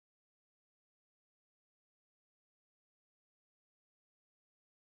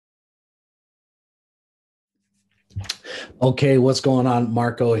Okay, what's going on?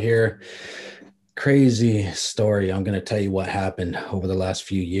 Marco here. Crazy story. I'm going to tell you what happened over the last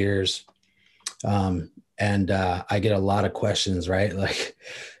few years. And I get a lot of questions, right? Like,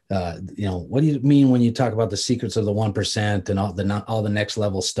 what do you mean when you talk about the secrets of the 1% and all the next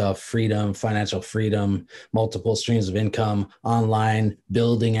level stuff, freedom, financial freedom, multiple streams of income, online,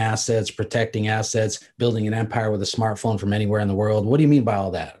 building assets, protecting assets, building an empire with a smartphone from anywhere in the world? What do you mean by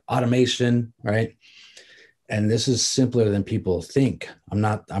all that? Automation, right? And this is simpler than people think. I'm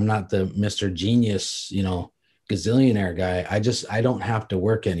not the Mr. Genius, gazillionaire guy. I don't have to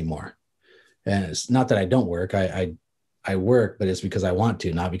work anymore. And it's not that I don't work. I work, but it's because I want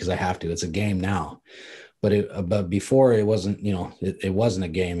to, not because I have to. It's a game now. But before it wasn't, it wasn't a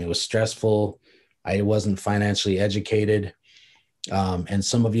game. It was stressful. I wasn't financially educated. And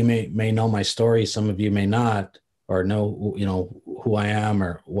some of you may know my story, some of you may not, or know, who I am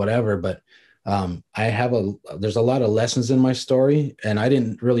or whatever. But there's a lot of lessons in my story, and I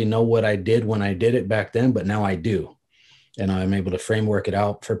didn't really know what I did when I did it back then, but now I do. And I'm able to framework it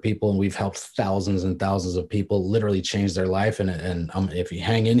out for people. And we've helped thousands and thousands of people literally change their life. And if you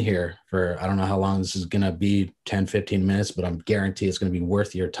hang in here for, I don't know how long this is going to be, 10, 15 minutes, but I'm guarantee it's going to be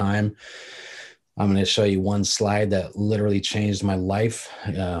worth your time. I'm going to show you one slide that literally changed my life,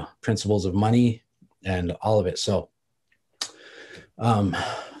 principles of money and all of it. So,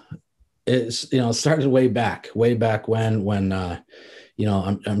 it's, it started way back when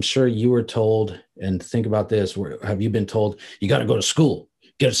I'm sure you were told, and think about this, have you been told you got to go to school,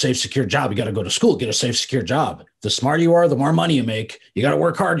 get a safe, secure job? You got to go to school, get a safe, secure job. The smarter you are, the more money you make. You got to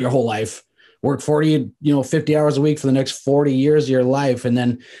work hard your whole life, work 40, 50 hours a week for the next 40 years of your life. And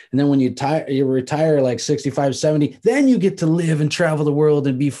then when you retire like 65, 70, then you get to live and travel the world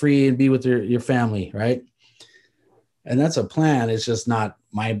and be free and be with your family. Right. And that's a plan. It's just not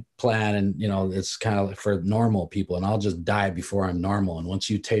my plan. And, it's kind of for normal people, and I'll just die before I'm normal. And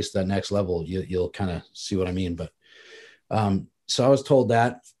once you taste that next level, you'll kind of see what I mean. But, so I was told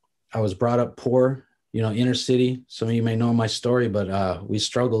that. I was brought up poor, inner city. Some of you may know my story, but, we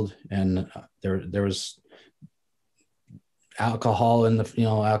struggled, and there was alcoholism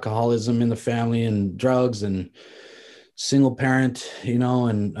in the family, and drugs, and single parent,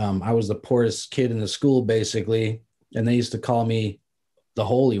 and, I was the poorest kid in the school basically. And they used to call me the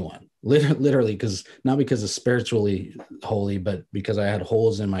Holy One, literally, not because of spiritually holy, but because I had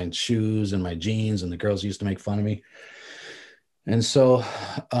holes in my shoes and my jeans, and the girls used to make fun of me. And so,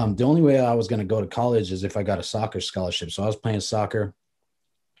 the only way I was going to go to college is if I got a soccer scholarship. So I was playing soccer,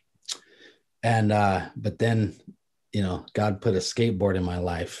 and but then, God put a skateboard in my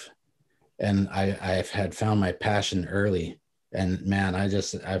life, and I had found my passion early. And man,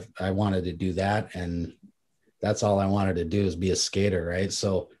 I wanted to do that, and that's all I wanted to do, is be a skater, right?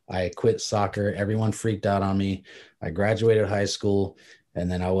 So I quit soccer. Everyone freaked out on me. I graduated high school, and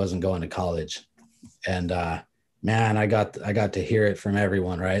then I wasn't going to college. And man, I got to hear it from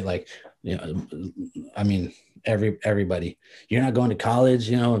everyone, right? Like, I mean, everybody, you're not going to college,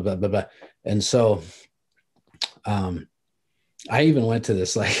 blah, blah, blah. And so I even went to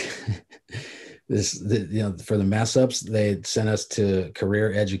this, like, for the mess ups, they sent us to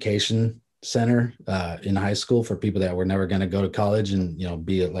career education center in high school for people that were never going to go to college, and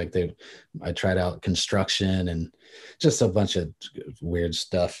be it like I tried out construction and just a bunch of weird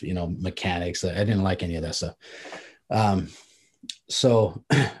stuff, mechanics. I didn't like any of that stuff. So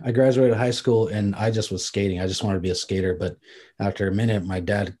I graduated high school, and I just was skating. I just wanted to be a skater. But after a minute, my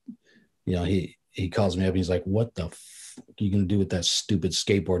dad, he calls me up, and he's like, "What the are you going to do with that stupid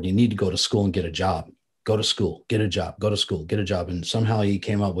skateboard? You need to go to school and get a job. Go to school, get a job, go to school, get a job." And somehow he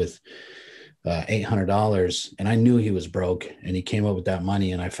came up with $800, and I knew he was broke, and he came up with that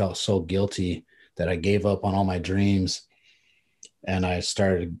money, and I felt so guilty that I gave up on all my dreams. And I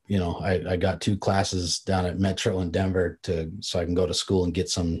started, I got 2 classes down at Metro in Denver so I can go to school and get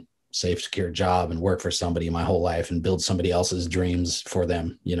some safe, secure job and work for somebody my whole life and build somebody else's dreams for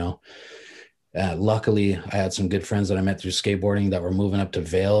them. Luckily, I had some good friends that I met through skateboarding that were moving up to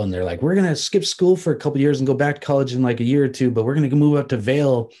Vail, and they're like, "We're going to skip school for a couple of years and go back to college in like a year or two, but we're going to move up to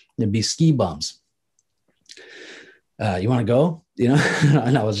Vail and be ski bums. You want to go?"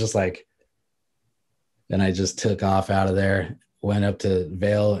 And I was just like, and I just took off out of there, went up to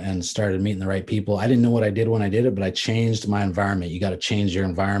Vail, and started meeting the right people. I didn't know what I did when I did it, but I changed my environment. You got to change your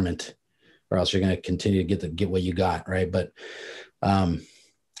environment, or else you're going to continue to get what you got, right? But I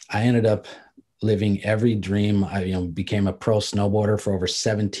ended up living every dream. I became a pro snowboarder for over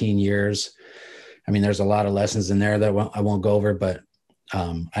 17 years. I mean, there's a lot of lessons in there that I won't go over, but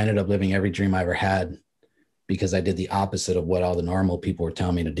I ended up living every dream I ever had because I did the opposite of what all the normal people were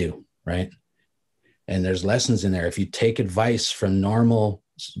telling me to do, right? And there's lessons in there. If you take advice from normal,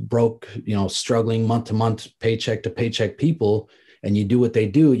 broke, struggling month to month, paycheck to paycheck people, and you do what they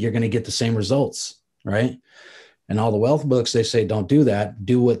do, you're going to get the same results, right? And all the wealth books, they say, don't do that.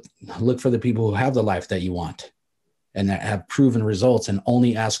 Look for the people who have the life that you want and that have proven results, and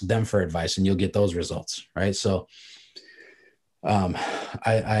only ask them for advice, and you'll get those results, right? So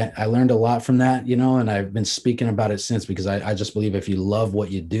I learned a lot from that, and I've been speaking about it since, because I just believe if you love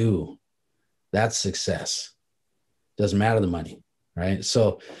what you do, that's success. Doesn't matter the money, right?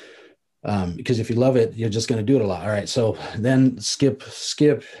 So because if you love it, you're just going to do it a lot. All right. So then skip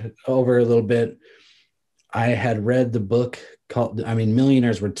over a little bit. I had read the book called,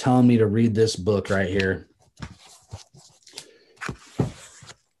 millionaires were telling me to read this book right here.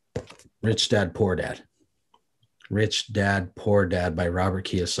 Rich Dad, Poor Dad. Rich Dad, Poor Dad by Robert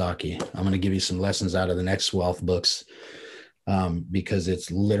Kiyosaki. I'm going to give you some lessons out of the next wealth books because it's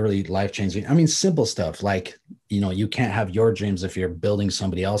literally life-changing. Simple stuff like, you can't have your dreams if you're building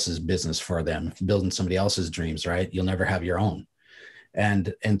somebody else's business for them, building somebody else's dreams, right? You'll never have your own.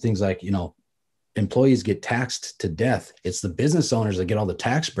 And things like, employees get taxed to death. It's the business owners that get all the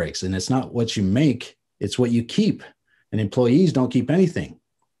tax breaks, and it's not what you make, it's what you keep. And employees don't keep anything.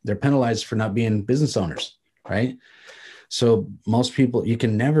 They're penalized for not being business owners, right? So most people, you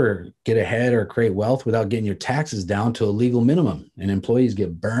can never get ahead or create wealth without getting your taxes down to a legal minimum. And employees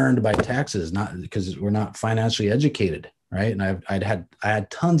get burned by taxes, not because we're not financially educated, right? And I had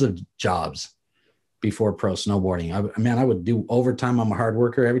tons of jobs before pro snowboarding. I would do overtime. I'm a hard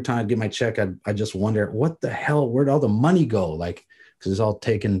worker. Every time I get my check, I just wonder, what the hell, where'd all the money go? Like, because it's all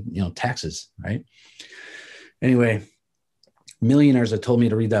taken, taxes, right? Anyway, millionaires have told me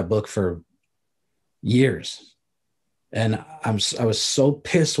to read that book for years. And I was so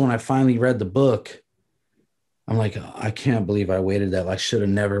pissed when I finally read the book. I'm like, I can't believe I waited that. I should have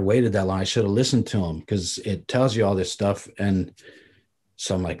never waited that long. I should have listened to him, because it tells you all this stuff. And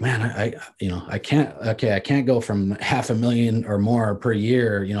so I'm like, man, I can't go from $500,000 or more per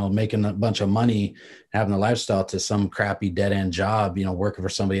year, making a bunch of money, having a lifestyle, to some crappy dead end job, working for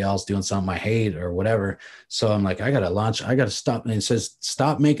somebody else, doing something I hate or whatever. So I'm like, I got to stop. And it says,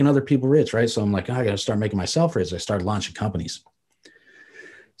 stop making other people rich. Right. So I'm like, I got to start making myself rich. I started launching companies.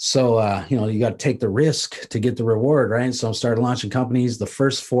 So, you got to take the risk to get the reward. Right. So I started launching companies. The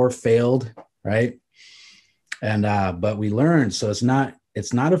first 4 failed. Right. And, but we learned, so it's not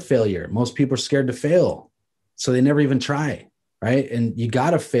a failure. Most people are scared to fail, so they never even try, right? And you got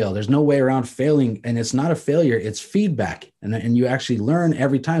to fail. There's no way around failing, and it's not a failure. It's feedback, and you actually learn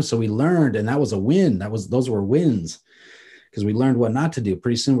every time. So we learned, and that was a win. Those were wins, because we learned what not to do.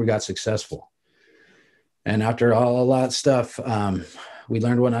 Pretty soon we got successful. And after all that stuff, we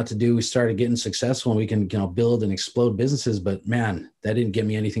learned what not to do. We started getting successful, and we can, build and explode businesses. But man, that didn't get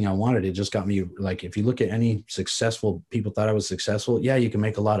me anything I wanted. It just got me, like, if you look at any successful people thought I was successful, yeah, you can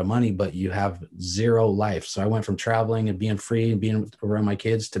make a lot of money, but you have zero life. So I went from traveling and being free and being around my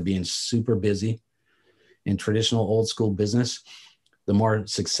kids to being super busy in traditional old school business. The more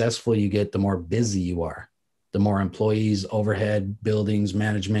successful you get, the more busy you are. The more employees, overhead, buildings,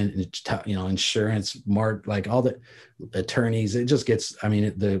 management, insurance, more, like all the attorneys, it just gets,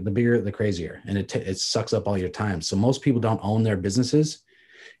 the bigger, the crazier, and it sucks up all your time. So most people don't own their businesses.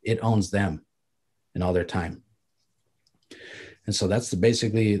 It owns them and all their time. And so that's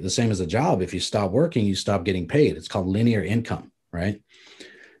basically the same as a job. If you stop working, you stop getting paid. It's called linear income, right?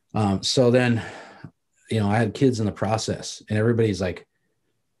 So then, I had kids in the process, and everybody's like,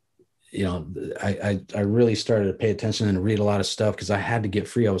 I really started to pay attention and read a lot of stuff, because I had to get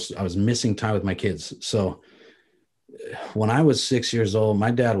free. I was missing time with my kids. So when I was 6 years old,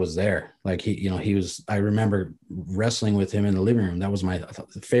 my dad was there. Like I remember wrestling with him in the living room. That was my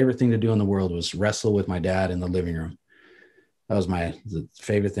favorite thing to do in the world, was wrestle with my dad in the living room. That was my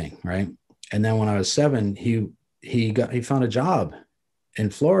favorite thing. Right. And then when I was 7, he found a job in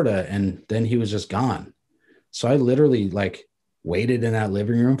Florida, and then he was just gone. So I literally waited in that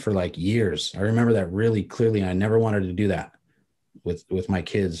living room for years. I remember that really clearly. I never wanted to do that with my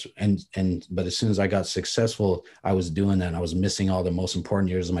kids. But as soon as I got successful, I was doing that. And I was missing all the most important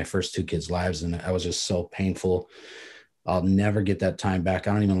years of my first 2 kids' lives. And I was just so painful. I'll never get that time back.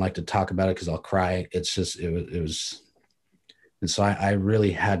 I don't even like to talk about it, because I'll cry. It's just, it was. And so I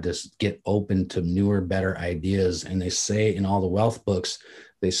really had to get open to newer, better ideas. And they say in all the wealth books,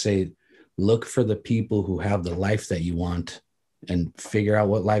 they say, look for the people who have the life that you want, and figure out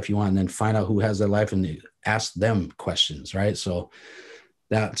what life you want, and then find out who has that life and ask them questions, right? So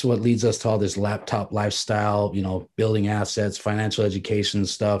that's what leads us to all this laptop lifestyle, building assets, financial education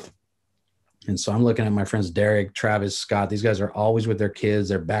stuff. And so I'm looking at my friends, Derek, Travis, Scott. These guys are always with their kids.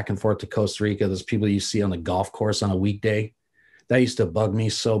 They're back and forth to Costa Rica. Those people you see on the golf course on a weekday. That used to bug me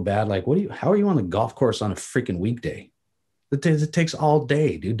so bad. Like, how are you on the golf course on a freaking weekday? It takes all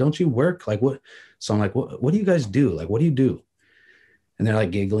day, dude. Don't you work? Like what? So I'm like, what do you guys do? Like, what do you do? And they're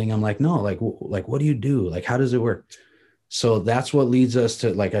like giggling. I'm like, no, like, what do you do? Like, how does it work? So that's what leads us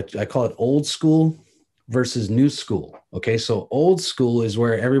to, like, I call it old school versus new school. Okay. So old school is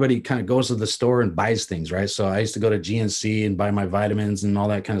where everybody kind of goes to the store and buys things, right? So I used to go to GNC and buy my vitamins and all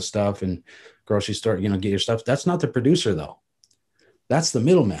that kind of stuff, and grocery store, get your stuff. That's not the producer though. That's the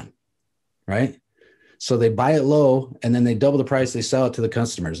middleman, right? So they buy it low and then they double the price, they sell it to the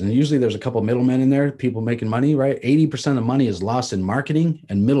customers. And usually there's a couple of middlemen in there, people making money, right? 80% of the money is lost in marketing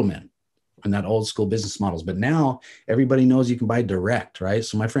and middlemen and that old school business models. But now everybody knows you can buy direct, right?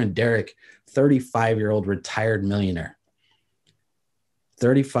 So my friend Derek, 35-year-old retired millionaire,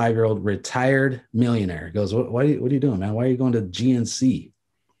 35-year-old retired millionaire goes, what are you doing, man? Why are you going to GNC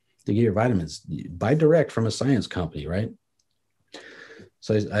to get your vitamins? Buy direct from a science company, right?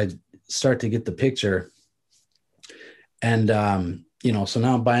 So I start to get the picture. And, so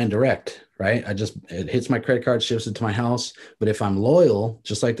now I'm buying direct, right? It hits my credit card, ships it to my house. But if I'm loyal,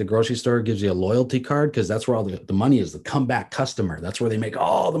 just like the grocery store gives you a loyalty card, because that's where all the money is, the comeback customer. That's where they make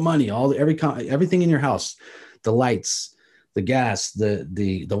all the money, everything in your house, the lights, the gas,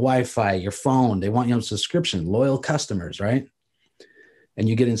 the Wi-Fi, your phone. They want you on subscription, loyal customers, right? And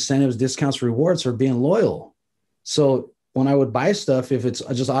you get incentives, discounts, rewards for being loyal. So when I would buy stuff, if it's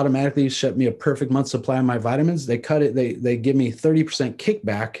just automatically ship me a perfect month supply of my vitamins, they cut it. They give me 30%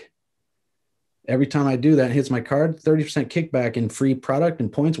 kickback. Every time I do that, it hits my card, 30% kickback in free product and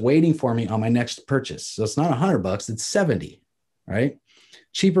points waiting for me on my next purchase. So it's not $100, it's 70, right?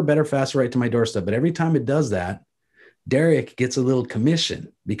 Cheaper, better, faster, right to my doorstep. But every time it does that, Derek gets a little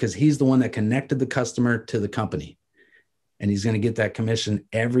commission because he's the one that connected the customer to the company. And he's going to get that commission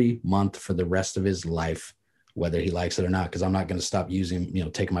every month for the rest of his life, whether he likes it or not, because I'm not going to stop using,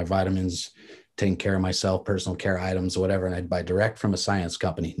 taking my vitamins, taking care of myself, personal care items, whatever. And I'd buy direct from a science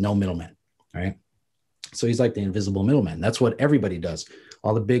company, no middleman, right? So he's like the invisible middleman. That's what everybody does.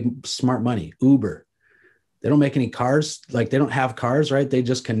 All the big smart money, Uber, they don't make any cars. Like they don't have cars, right? They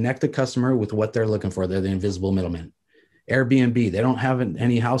just connect the customer with what they're looking for. They're the invisible middleman. Airbnb, they don't have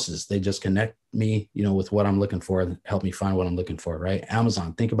any houses. They just connect me, with what I'm looking for, help me find what I'm looking for, right?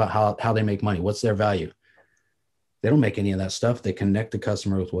 Amazon, think about how they make money. What's their value? They don't make any of that stuff. They connect the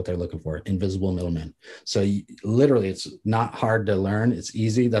customer with what they're looking for. Invisible middlemen. So literally, it's not hard to learn. It's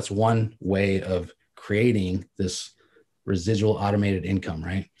easy. That's one way of creating this residual automated income,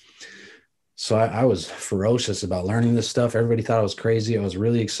 right? So I was ferocious about learning this stuff. Everybody thought I was crazy. I was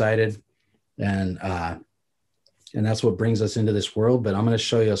really excited. And that's what brings us into this world. But I'm going to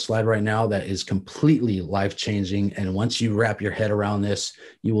show you a slide right now that is completely life-changing. And once you wrap your head around this,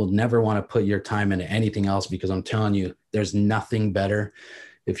 you will never want to put your time into anything else, because I'm telling you, there's nothing better.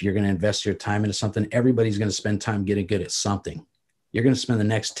 If you're going to invest your time into something, everybody's going to spend time getting good at something. You're going to spend the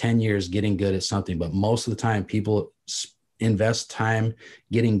next 10 years getting good at something. But most of the time, people invest time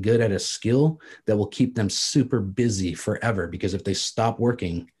getting good at a skill that will keep them super busy forever, because if they stop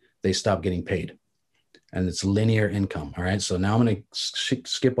working, they stop getting paid. And it's linear income. All right. So now I'm going to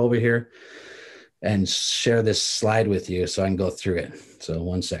skip over here and share this slide with you so I can go through it. So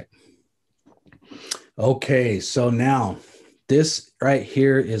one sec. Okay. So now this right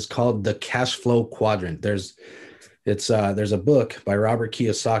here is called the cash flow quadrant. There's a book by Robert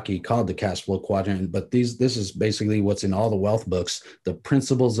Kiyosaki called the cash flow quadrant, but this is basically what's in all the wealth books, the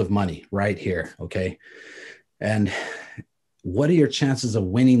principles of money right here. Okay. And what are your chances of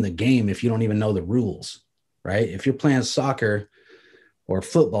winning the game if you don't even know the rules, right? If you're playing soccer or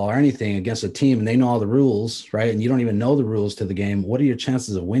football or anything against a team and they know all the rules, right? And you don't even know the rules to the game, what are your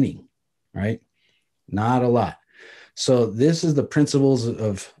chances of winning, right? Not a lot. So this is the principles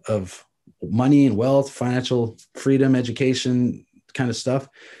of money and wealth, financial freedom, education kind of stuff.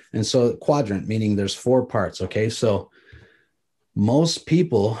 And so quadrant, meaning there's 4 parts, okay? So most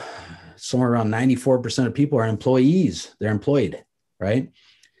people, somewhere around 94% of people are employees. They're employed, right?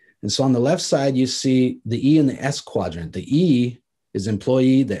 And so on the left side, you see the E and the S quadrant. The E is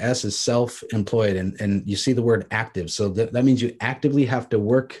employee, the S is self-employed, and you see the word active. So that means you actively have to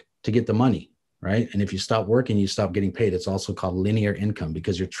work to get the money, right? And if you stop working, you stop getting paid. It's also called linear income,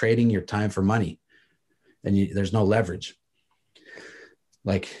 because you're trading your time for money and there's no leverage.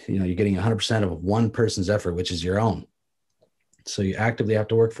 Like, you're getting 100% of one person's effort, which is your own. So you actively have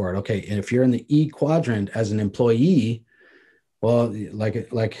to work for it. Okay. And if you're in the E quadrant as an employee, well,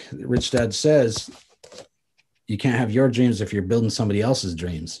 like Rich Dad says, you can't have your dreams if you're building somebody else's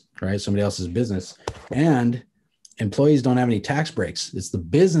dreams, right? Somebody else's business. And employees don't have any tax breaks. It's the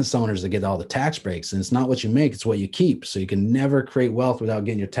business owners that get all the tax breaks, and it's not what you make, it's what you keep. So you can never create wealth without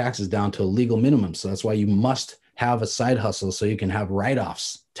getting your taxes down to a legal minimum. So that's why you must have a side hustle so you can have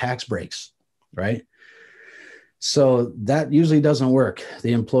write-offs, tax breaks, right? So that usually doesn't work.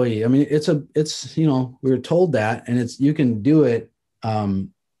 The employee, I mean, it's, you know, we were told that, and you can do it.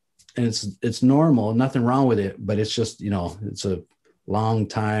 And it's normal, nothing wrong with it, but it's just, you know, it's a long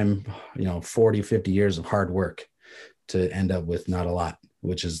time, you know, 40, 50 years of hard work to end up with not a lot,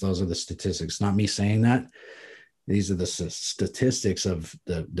 those are the statistics, not me saying that. These are the statistics of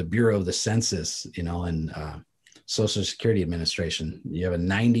the Bureau of the Census, you know, and Social Security Administration. You have a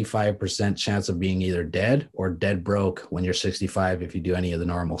 95% chance of being either dead or dead broke when you're 65 if you do any of the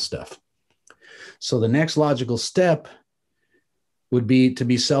normal stuff. So the next logical step would be to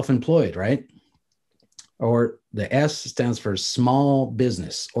be self-employed, right? Or the S stands for small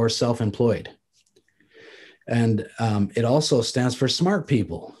business or self-employed. And it also stands for smart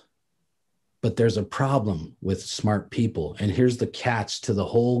people. But there's a problem with smart people. And here's the catch to the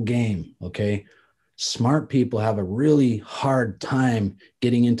whole game, okay? Smart people have a really hard time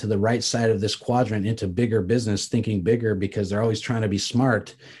getting into the right side of this quadrant, into bigger business, thinking bigger, because they're always trying to be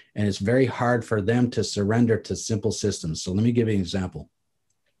smart. And it's very hard for them to surrender to simple systems. So let me give you an example.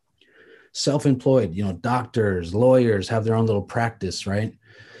 Self-employed, you know, doctors, lawyers have their own little practice, right?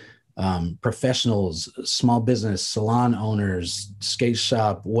 Professionals, small business, salon owners, skate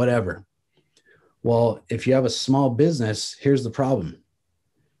shop, whatever. Well, if you have a small business, here's the problem.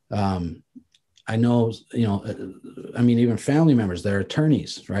 I know, you know, I mean, even family members, they're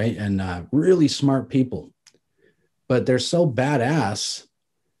attorneys, right? And really smart people, but they're so badass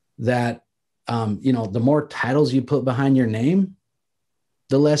that, you know, the more titles you put behind your name,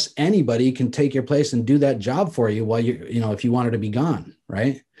 the less anybody can take your place and do that job for you while you know, if you wanted to be gone,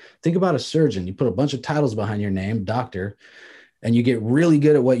 right? Think about a surgeon. You put a bunch of titles behind your name, doctor, and you get really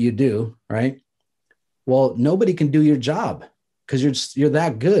good at what you do, right? Well, nobody can do your job because you're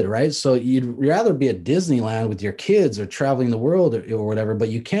that good, right? So you'd rather be at Disneyland with your kids or traveling the world or whatever, but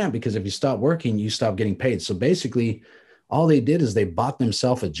you can't, because if you stop working, you stop getting paid. So basically, all they did is they bought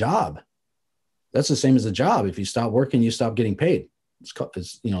themselves a job. That's the same as a job. If you stop working, you stop getting paid.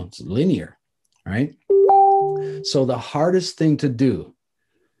 It's you know, it's linear, right? So the hardest thing to do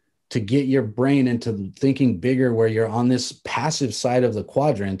to get your brain into thinking bigger, where you're on this passive side of the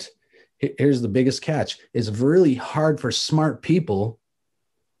quadrant, here's the biggest catch. It's really hard for smart people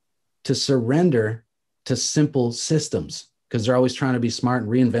to surrender to simple systems, because they're always trying to be smart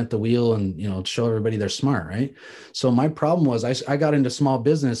and reinvent the wheel and, you know, show everybody they're smart, right? So my problem was I got into small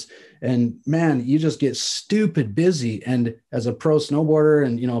business, and man, you just get stupid busy. And as a pro snowboarder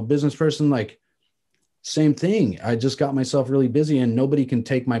and, you know, business person, like, same thing. I just got myself really busy, and nobody can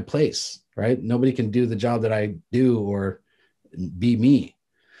take my place, right? Nobody can do the job that I do or be me.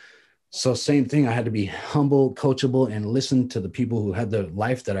 So same thing. I had to be humble, coachable, and listen to the people who had the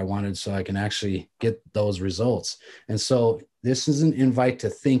life that I wanted so I can actually get those results. And so this is an invite to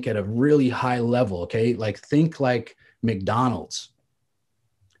think at a really high level, okay? Like, think like McDonald's.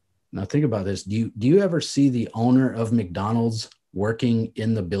 Now think about this. Do you ever see the owner of McDonald's working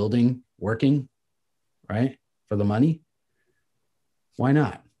in the building, working, right, for the money? Why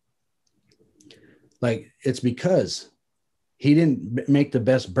not? Like, it's because he didn't make the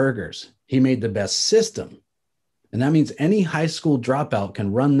best burgers. He made the best system. And that means any high school dropout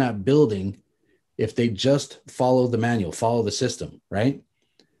can run that building if they just follow the manual, follow the system, right?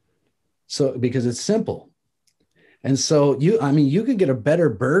 So, because it's simple. And so you could get a better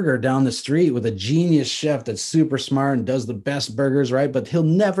burger down the street with a genius chef that's super smart and does the best burgers, right? But he'll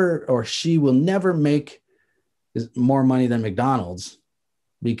never, or she will never make more money than McDonald's,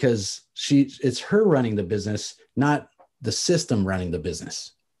 because it's her running the business, not the system running the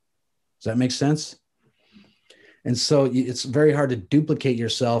business. Does that make sense? And so it's very hard to duplicate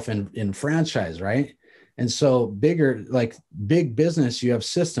yourself in franchise, right? And so big business, you have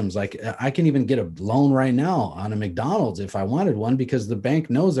systems. Like, I can even get a loan right now on a McDonald's if I wanted one, because the bank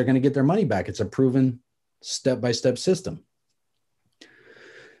knows they're going to get their money back. It's a proven step-by-step system.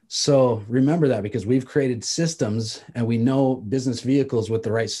 So remember that, because we've created systems, and we know business vehicles with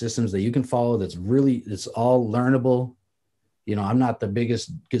the right systems that you can follow. It's all learnable. You know, I'm not the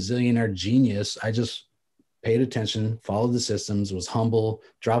biggest gazillionaire genius. I just paid attention, followed the systems, was humble,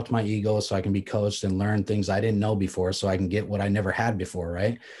 dropped my ego so I can be coached and learn things I didn't know before, so I can get what I never had before,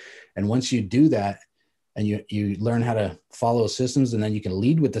 right? And once you do that, and you learn how to follow systems, and then you can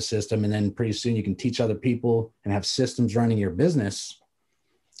lead with the system, and then pretty soon you can teach other people and have systems running your business,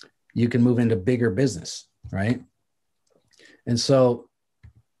 you can move into bigger business. right? And so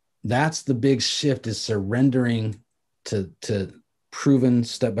that's the big shift, is surrendering to proven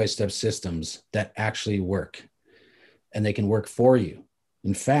step-by-step systems that actually work, and they can work for you.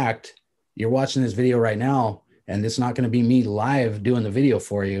 In fact, you're watching this video right now, and it's not going to be me live doing the video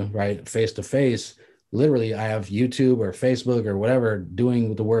for you, right? Face to face. Literally, I have YouTube or Facebook or whatever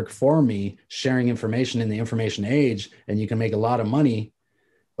doing the work for me, sharing information in the information age. And you can make a lot of money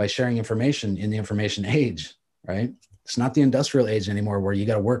by sharing information in the information age, right? It's not the industrial age anymore where you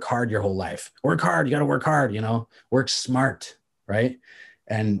got to work hard your whole life. Work hard. You got to work hard, work smart, right?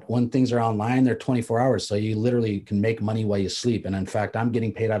 And when things are online, they're 24 hours. So you literally can make money while you sleep. And in fact, I'm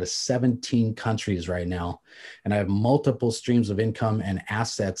getting paid out of 17 countries right now. And I have multiple streams of income and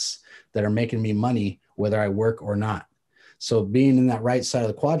assets that are making me money, whether I work or not. So being in that right side of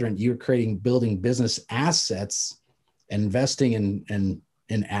the quadrant, you're building business assets, investing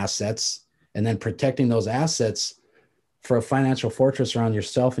in assets, and then protecting those assets for a financial fortress around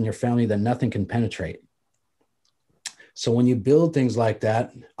yourself and your family that nothing can penetrate. So when you build things like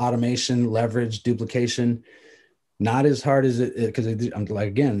that, automation, leverage, duplication, not as hard as it, because I'm like,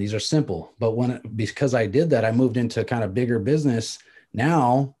 again, these are simple, but because I did that, I moved into kind of bigger business.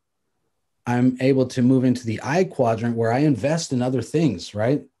 Now I'm able to move into the I quadrant where I invest in other things,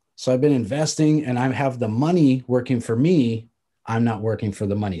 right? So I've been investing and I have the money working for me. I'm not working for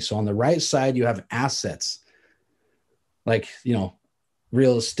the money. So on the right side, you have assets like,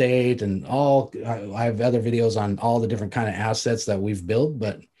 real estate and I have other videos on all the different kind of assets that we've built.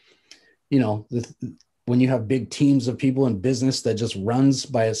 But, when you have big teams of people in business that just runs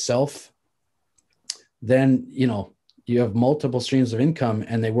by itself, then, you have multiple streams of income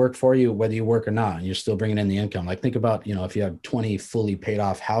and they work for you, whether you work or not, and you're still bringing in the income. Like think about, if you have 20 fully paid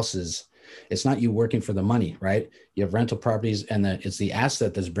off houses, it's not you working for the money, right? You have rental properties and it's the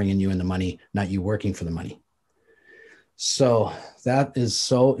asset that's bringing you in the money, not you working for the money. So that is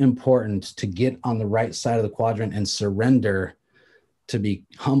so important to get on the right side of the quadrant and surrender, to be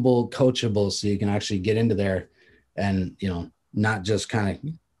humble, coachable, so you can actually get into there and, not just kind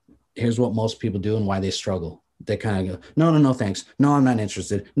of, here's what most people do and why they struggle. They kind of go, no, thanks. No, I'm not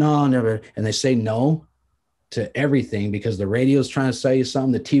interested. No, never. And they say no to everything because the radio's trying to sell you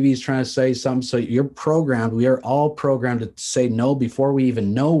something. The TV's trying to sell you something. So we are all programmed to say no before we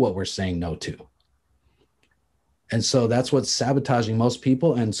even know what we're saying no to. And so that's what's sabotaging most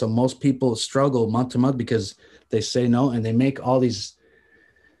people. And so most people struggle month to month because they say no and they make all these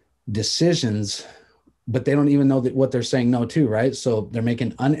decisions, but they don't even know what they're saying no to, right? So they're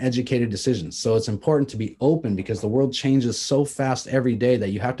making uneducated decisions. So it's important to be open because the world changes so fast every day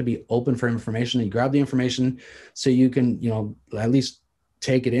that you have to be open for information. You grab the information so you can, at least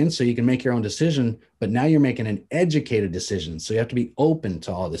take it in so you can make your own decision. But now you're making an educated decision. So you have to be open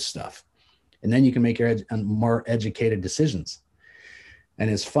to all this stuff. And then you can make your more educated decisions. And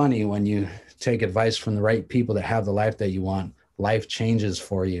it's funny when you take advice from the right people that have the life that you want, life changes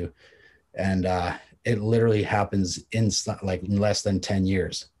for you. And it literally happens in less than 10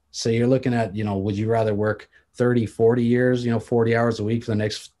 years. So you're looking at, would you rather work 30, 40 years, 40 hours a week for the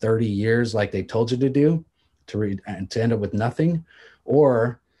next 30 years, like they told you to do, to end up with nothing,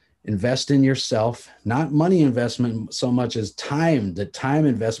 or invest in yourself, not money investment so much as the time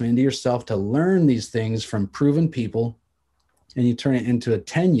investment into yourself to learn these things from proven people, and you turn it into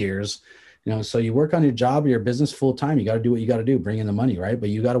 10 years, so you work on your job or your business full time. You got to do what you got to do, bring in the money, right? But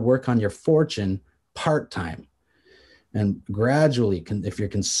you got to work on your fortune part-time. And gradually, if you're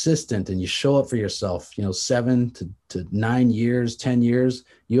consistent and you show up for yourself, 7 to 9 years, 10 years,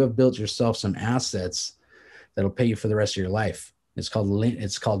 you have built yourself some assets that'll pay you for the rest of your life. It's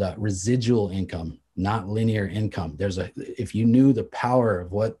called residual income, not linear income. If you knew the power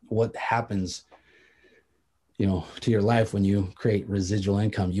of what happens, to your life when you create residual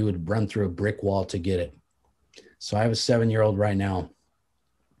income, you would run through a brick wall to get it. So I have a 7-year-old right now.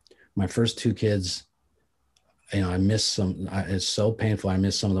 My first 2 kids, I miss some. It's so painful. I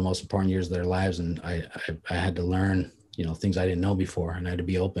miss some of the most important years of their lives, and I had to learn, things I didn't know before, and I had to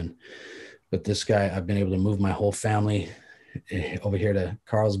be open. But this guy, I've been able to move my whole family over here to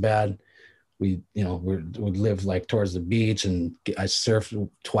Carlsbad. We live like towards the beach, and I surf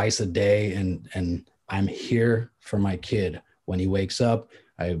twice a day, and I'm here for my kid. When he wakes up,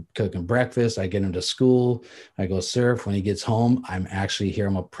 I cook him breakfast, I get him to school, I go surf. When he gets home, I'm actually here.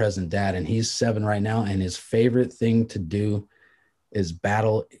 I'm a present dad, and he's 7 right now. And his favorite thing to do is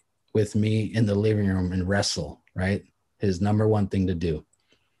battle with me in the living room and wrestle, right? His number one thing to do.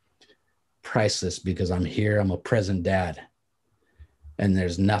 Priceless, because I'm here. I'm a present dad, and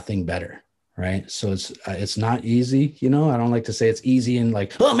there's nothing better. right? So it's not easy, you know. I don't like to say it's easy and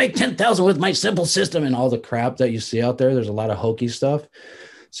like, oh, make 10,000 with my simple system and all the crap that you see out there. There's a lot of hokey stuff.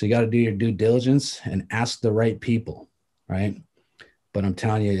 So you got to do your due diligence and ask the right people, right? But I'm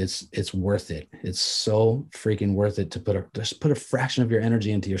telling you, it's worth it. It's so freaking worth it to just put a fraction of your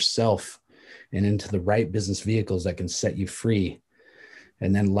energy into yourself and into the right business vehicles that can set you free.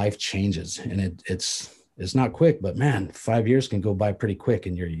 And then life changes. And it's not quick, but man, 5 years can go by pretty quick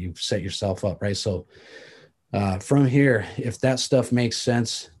and you've set yourself up, right? So from here, if that stuff makes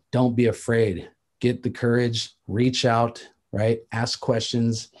sense, don't be afraid. Get the courage, reach out, right? Ask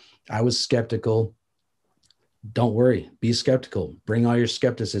questions. I was skeptical. Don't worry, be skeptical, bring all your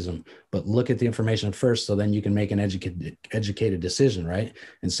skepticism, but look at the information first so then you can make an educated decision, right?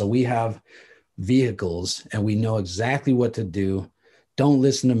 And so we have vehicles and we know exactly what to do. Don't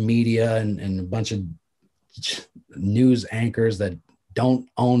listen to media and a bunch of news anchors that don't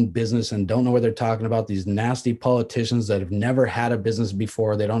own business and don't know what they're talking about. These nasty politicians that have never had a business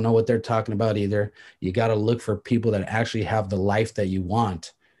before, they don't know what they're talking about either. You got to look for people that actually have the life that you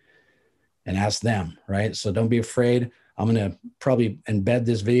want and ask them, right? So don't be afraid. I'm going to probably embed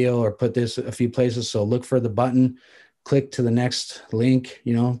this video or put this a few places. So look for the button, click to the next link,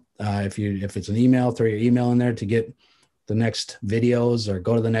 you know, if it's an email, throw your email in there to get the next videos or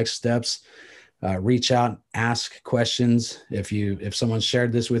go to the next steps. Reach out, ask questions. If someone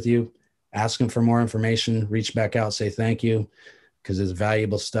shared this with you, ask them for more information, reach back out, say thank you, because it's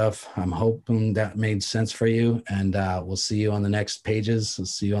valuable stuff. I'm hoping that made sense for you. And we'll see you on the next pages. We'll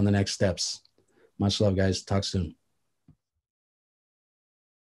see you on the next steps. Much love, guys. Talk soon.